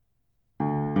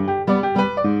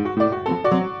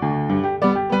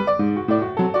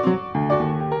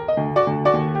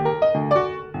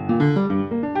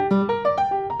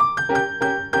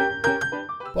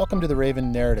The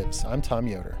Raven Narratives. I'm Tom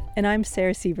Yoder. And I'm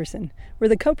Sarah Severson. We're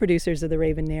the co-producers of The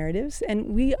Raven Narratives,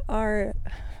 and we are...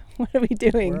 What are we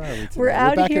doing? Where are we today? We're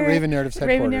out back here at Raven Narratives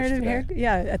headquarters today.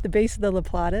 At the base of the La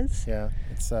Platas. Yeah,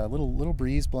 it's a little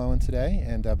breeze blowing today,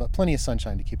 and but plenty of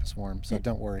sunshine to keep us warm. So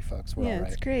don't worry, folks. We're all right. Yeah,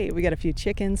 it's great. We got a few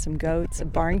chickens, some goats, a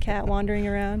barn cat wandering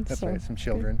around. That's right, some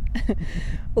children.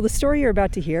 Well, the story you're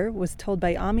about to hear was told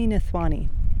by Ami Nathwani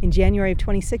in January of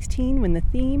 2016 when the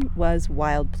theme was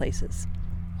Wild Places.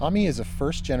 Ami is a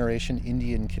first-generation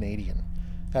Indian Canadian.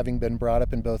 Having been brought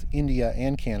up in both India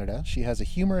and Canada, she has a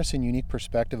humorous and unique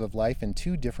perspective of life in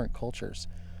two different cultures.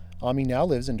 Ami now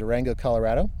lives in Durango,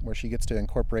 Colorado, where she gets to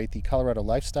incorporate the Colorado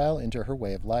lifestyle into her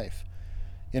way of life.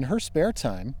 In her spare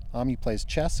time, Ami plays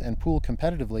chess and pool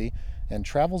competitively and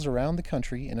travels around the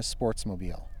country in a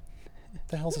sportsmobile. What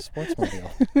the hell's a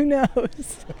sportsmobile? Who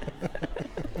knows?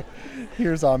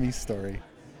 Here's Ami's story.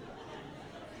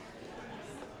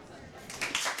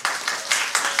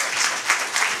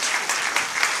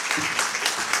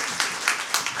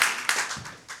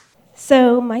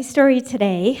 So my story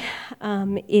today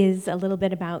is a little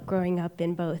bit about growing up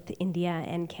in both India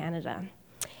and Canada.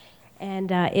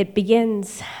 And it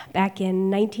begins back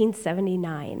in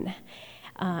 1979.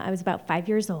 I was about 5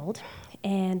 years old,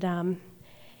 and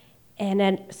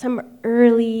at some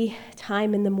early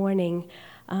time in the morning,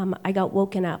 I got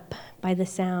woken up by the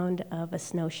sound of a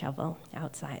snow shovel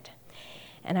outside.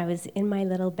 And I was in my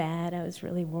little bed, I was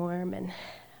really warm, and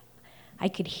I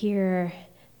could hear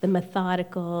the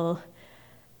methodical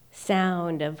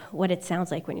sound of what it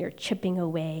sounds like when you're chipping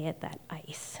away at that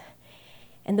ice.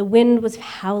 And the wind was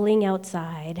howling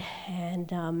outside,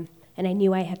 and I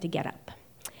knew I had to get up.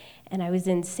 And I was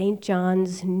in St.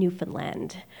 John's,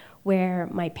 Newfoundland, where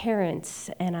my parents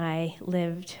and I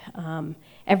lived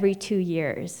every 2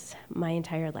 years, my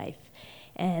entire life.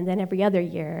 And then every other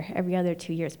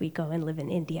 2 years, we'd go and live in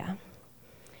India.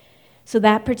 So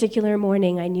that particular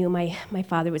morning, I knew my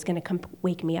father was going to come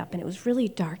wake me up, and it was really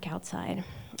dark outside.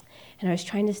 And I was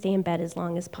trying to stay in bed as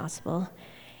long as possible.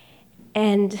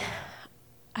 And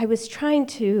I was trying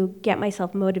to get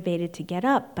myself motivated to get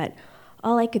up, but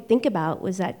all I could think about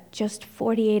was that just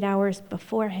 48 hours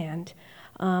beforehand,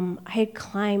 I had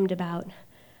climbed about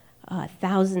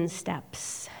 1,000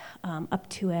 steps up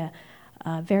to a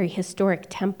very historic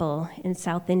temple in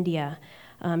South India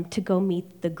to go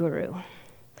meet the guru.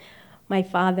 My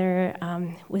father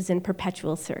was in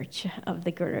perpetual search of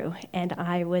the guru, and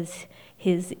I was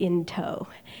his in tow.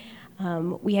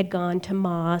 We had gone to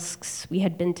mosques, we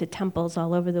had been to temples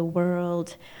all over the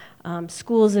world,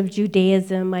 schools of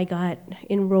Judaism I got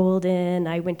enrolled in.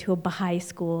 I went to a Baha'i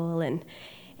school, and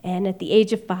at the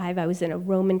age of 5, I was in a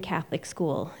Roman Catholic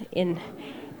school in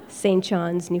St.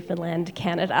 John's, Newfoundland,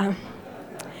 Canada.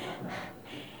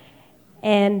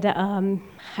 And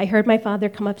I heard my father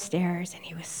come upstairs, and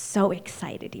he was so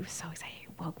excited. He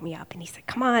woke me up, and he said,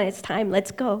 "Come on, it's time,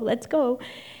 let's go.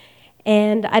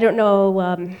 And I don't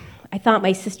know, I thought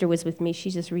my sister was with me. She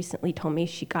just recently told me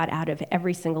she got out of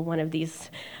every single one of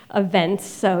these events,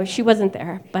 so she wasn't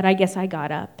there. But I guess I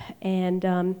got up, and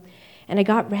I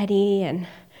got ready, and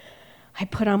I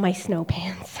put on my snow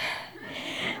pants.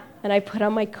 And I put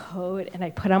on my coat, and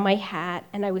I put on my hat,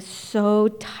 and I was so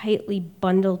tightly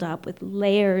bundled up with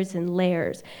layers and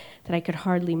layers that I could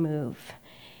hardly move.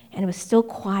 And it was still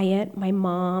quiet. My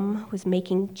mom was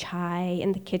making chai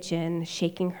in the kitchen,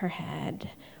 shaking her head,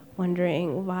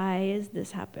 wondering, why is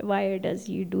this happen? Why does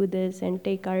you do this and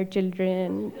take our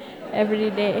children every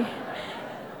day?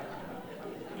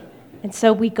 And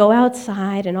so we go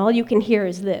outside, and all you can hear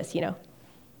is this,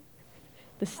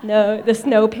 the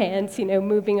snow pants,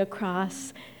 moving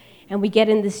across. And we get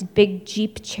in this big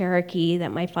Jeep Cherokee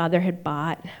that my father had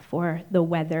bought for the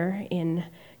weather in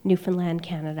Newfoundland,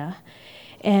 Canada.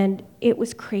 And it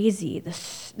was crazy.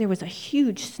 There was a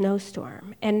huge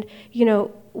snowstorm. And,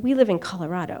 we live in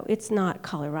Colorado. It's not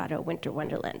Colorado Winter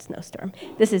Wonderland snowstorm.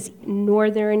 This is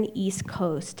northern East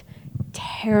Coast,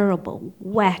 terrible,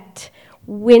 wet,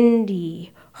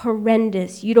 windy,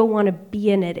 horrendous. You don't want to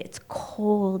be in it. It's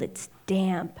cold, it's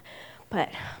damp. But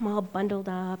I'm all bundled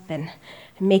up and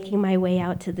I'm making my way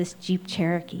out to this Jeep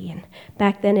Cherokee. And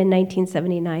back then in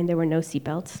 1979, there were no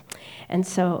seatbelts. And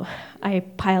so I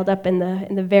piled up in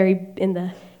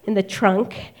the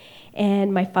trunk,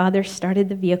 and my father started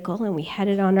the vehicle, and we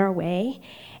headed on our way,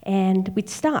 and we'd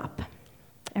stop.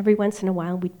 Every once in a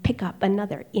while, we'd pick up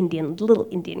another little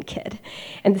Indian kid,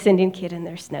 and this Indian kid in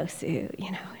their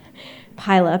snowsuit,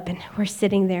 pile up, and we're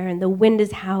sitting there, and the wind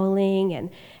is howling, and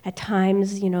at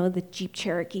times, the Jeep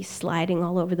Cherokee sliding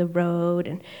all over the road,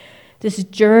 and this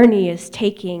journey is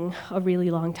taking a really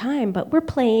long time, but we're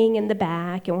playing in the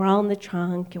back, and we're all in the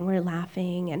trunk, and we're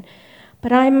laughing,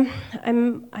 but I'm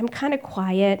kind of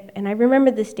quiet, and I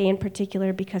remember this day in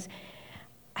particular because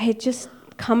I had just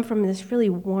come from this really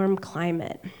warm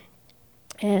climate,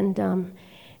 and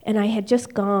I had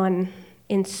just gone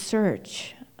in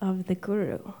search of the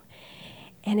Guru.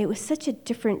 And it was such a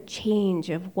different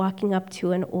change of walking up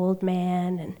to an old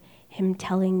man and him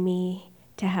telling me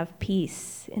to have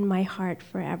peace in my heart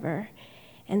forever.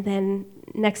 And then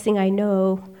next thing I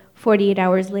know, 48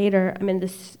 hours later, I'm in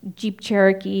this Jeep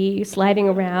Cherokee sliding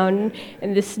around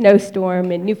in this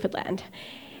snowstorm in Newfoundland.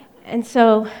 And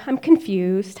so I'm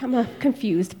confused. I'm a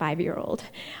confused 5-year-old.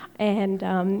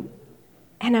 And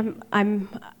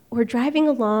we're driving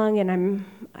along, and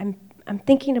I'm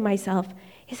thinking to myself,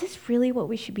 is this really what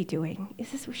we should be doing?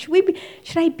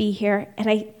 Should I be here? And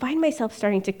I find myself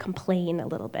starting to complain a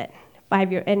little bit.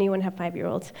 Anyone have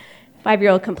 5-year-olds?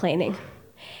 5-year-old complaining.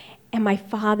 And my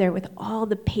father, with all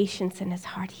the patience in his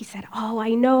heart, he said, oh,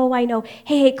 I know.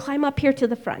 Hey, climb up here to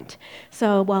the front.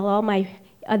 So while all my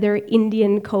other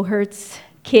Indian cohorts,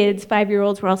 kids,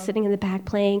 5-year-olds, were all sitting in the back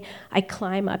playing, I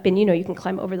climb up, and you can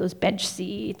climb over those bench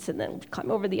seats, and then climb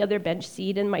over the other bench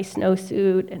seat in my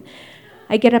snowsuit, and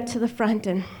I get up to the front,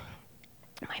 and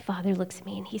my father looks at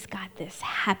me, and he's got this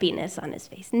happiness on his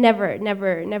face,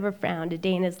 never frowned a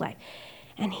day in his life.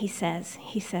 And he says,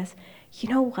 you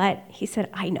know what? He said,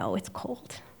 I know it's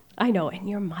cold. I know, and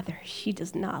your mother, she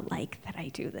does not like that I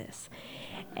do this.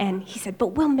 And he said,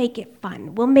 but we'll make it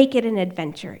fun. We'll make it an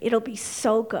adventure. It'll be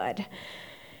so good.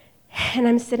 And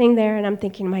I'm sitting there, and I'm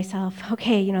thinking to myself,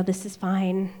 okay, this is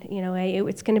fine.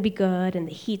 It's going to be good, and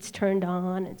the heat's turned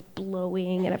on, and it's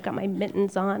blowing, and I've got my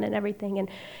mittens on and everything. And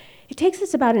it takes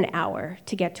us about an hour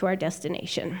to get to our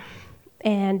destination.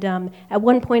 And at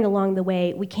one point along the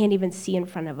way, we can't even see in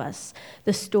front of us.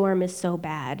 The storm is so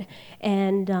bad.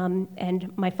 And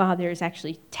my father is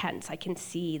actually tense. I can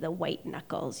see the white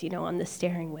knuckles, on the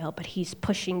steering wheel, but he's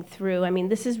pushing through.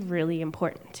 This is really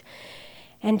important.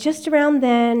 And just around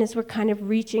then, as we're kind of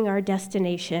reaching our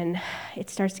destination, it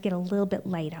starts to get a little bit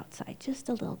light outside, just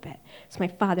a little bit. So my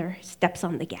father steps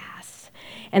on the gas,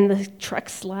 and the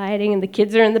truck's sliding, and the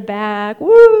kids are in the back,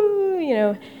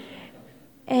 woo,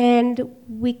 And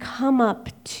we come up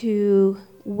to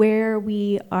where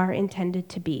we are intended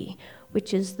to be,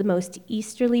 which is the most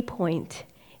easterly point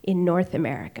in North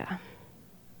America.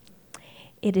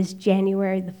 It is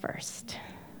January the 1st.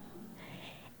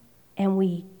 And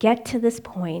we get to this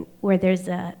point where there's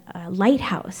a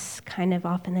lighthouse kind of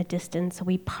off in the distance, so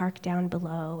we park down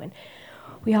below, and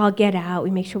we all get out.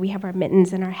 We make sure we have our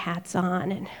mittens and our hats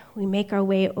on, and we make our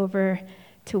way over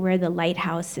to where the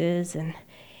lighthouse is, and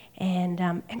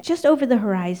just over the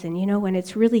horizon, when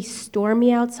it's really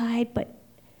stormy outside, but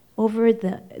over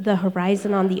the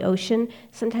horizon on the ocean,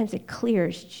 sometimes it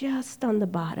clears just on the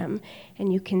bottom,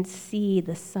 and you can see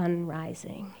the sun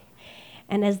rising.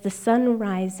 And as the sun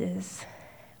rises,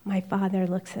 my father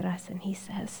looks at us and he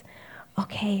says,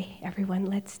 okay, everyone,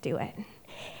 let's do it.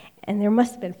 And there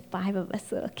must have been 5 of us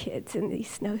little kids in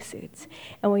these snowsuits.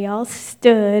 And we all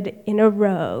stood in a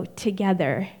row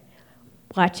together,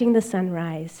 watching the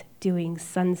sunrise, doing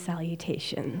sun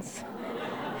salutations.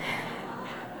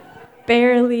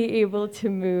 Barely able to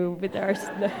move with our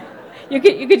snow. You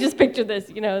could just picture this,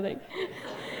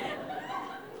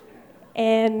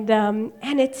 And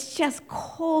it's just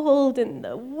cold, and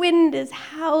the wind is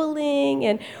howling,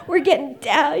 and we're getting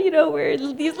down, we're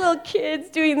these little kids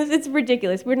doing this. It's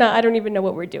ridiculous. I don't even know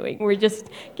what we're doing. We're just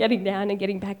getting down and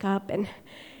getting back up, and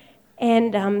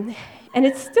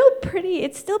it's still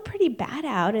pretty bad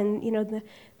out, and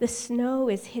the snow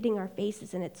is hitting our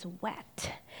faces, and it's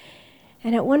wet.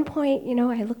 And at one point,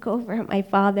 I look over at my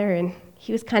father, and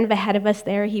he was kind of ahead of us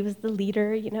there. He was the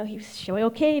leader, he was showing,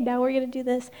 okay, now we're going to do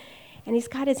this. And he's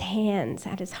got his hands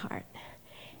at his heart,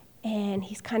 and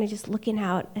he's kind of just looking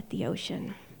out at the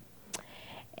ocean.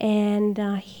 And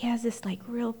he has this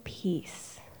real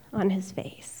peace on his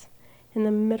face in the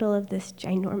middle of this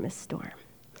ginormous storm.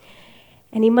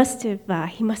 And he must have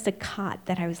caught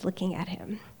that I was looking at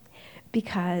him,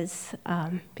 because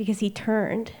he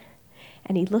turned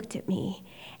and he looked at me.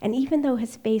 And even though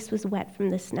his face was wet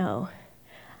from the snow,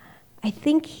 I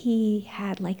think he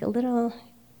had a little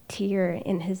tear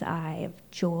in his eye of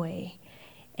joy.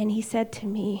 And he said to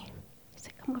me,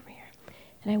 come over here.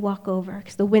 And I walk over,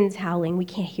 because the wind's howling, we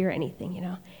can't hear anything,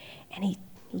 And he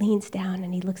leans down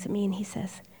and he looks at me and he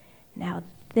says, now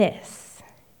this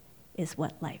is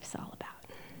what life's all about.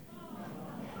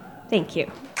 Thank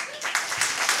you.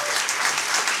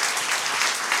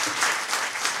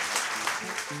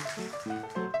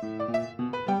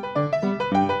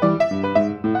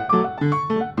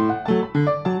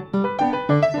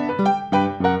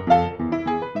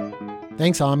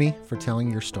 Thanks, Ami, for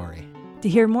telling your story. To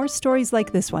hear more stories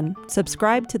like this one,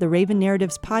 subscribe to the Raven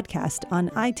Narratives podcast on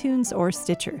iTunes or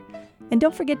Stitcher. And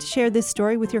don't forget to share this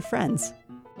story with your friends.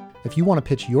 If you want to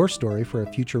pitch your story for a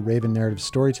future Raven Narratives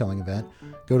storytelling event,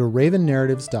 go to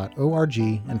ravennarratives.org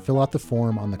and fill out the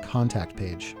form on the contact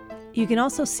page. You can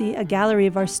also see a gallery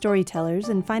of our storytellers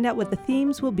and find out what the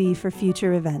themes will be for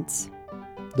future events.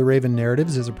 The Raven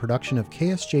Narratives is a production of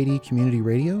KSJD Community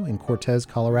Radio in Cortez,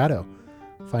 Colorado.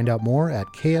 Find out more at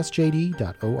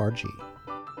ksjd.org.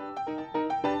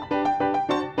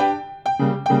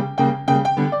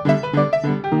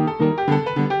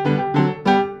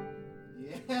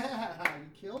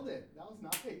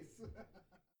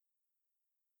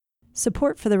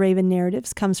 Support for the Raven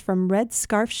Narratives comes from Red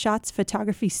Scarf Shots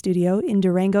Photography Studio in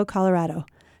Durango, Colorado.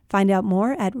 Find out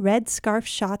more at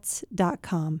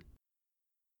redscarfshots.com.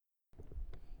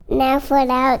 Now for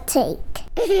the outtake.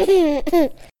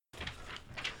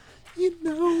 You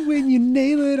know, when you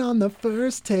nail it on the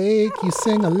first take, you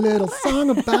sing a little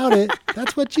song about it.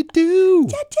 That's what you do.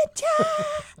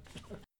 Cha-cha-cha!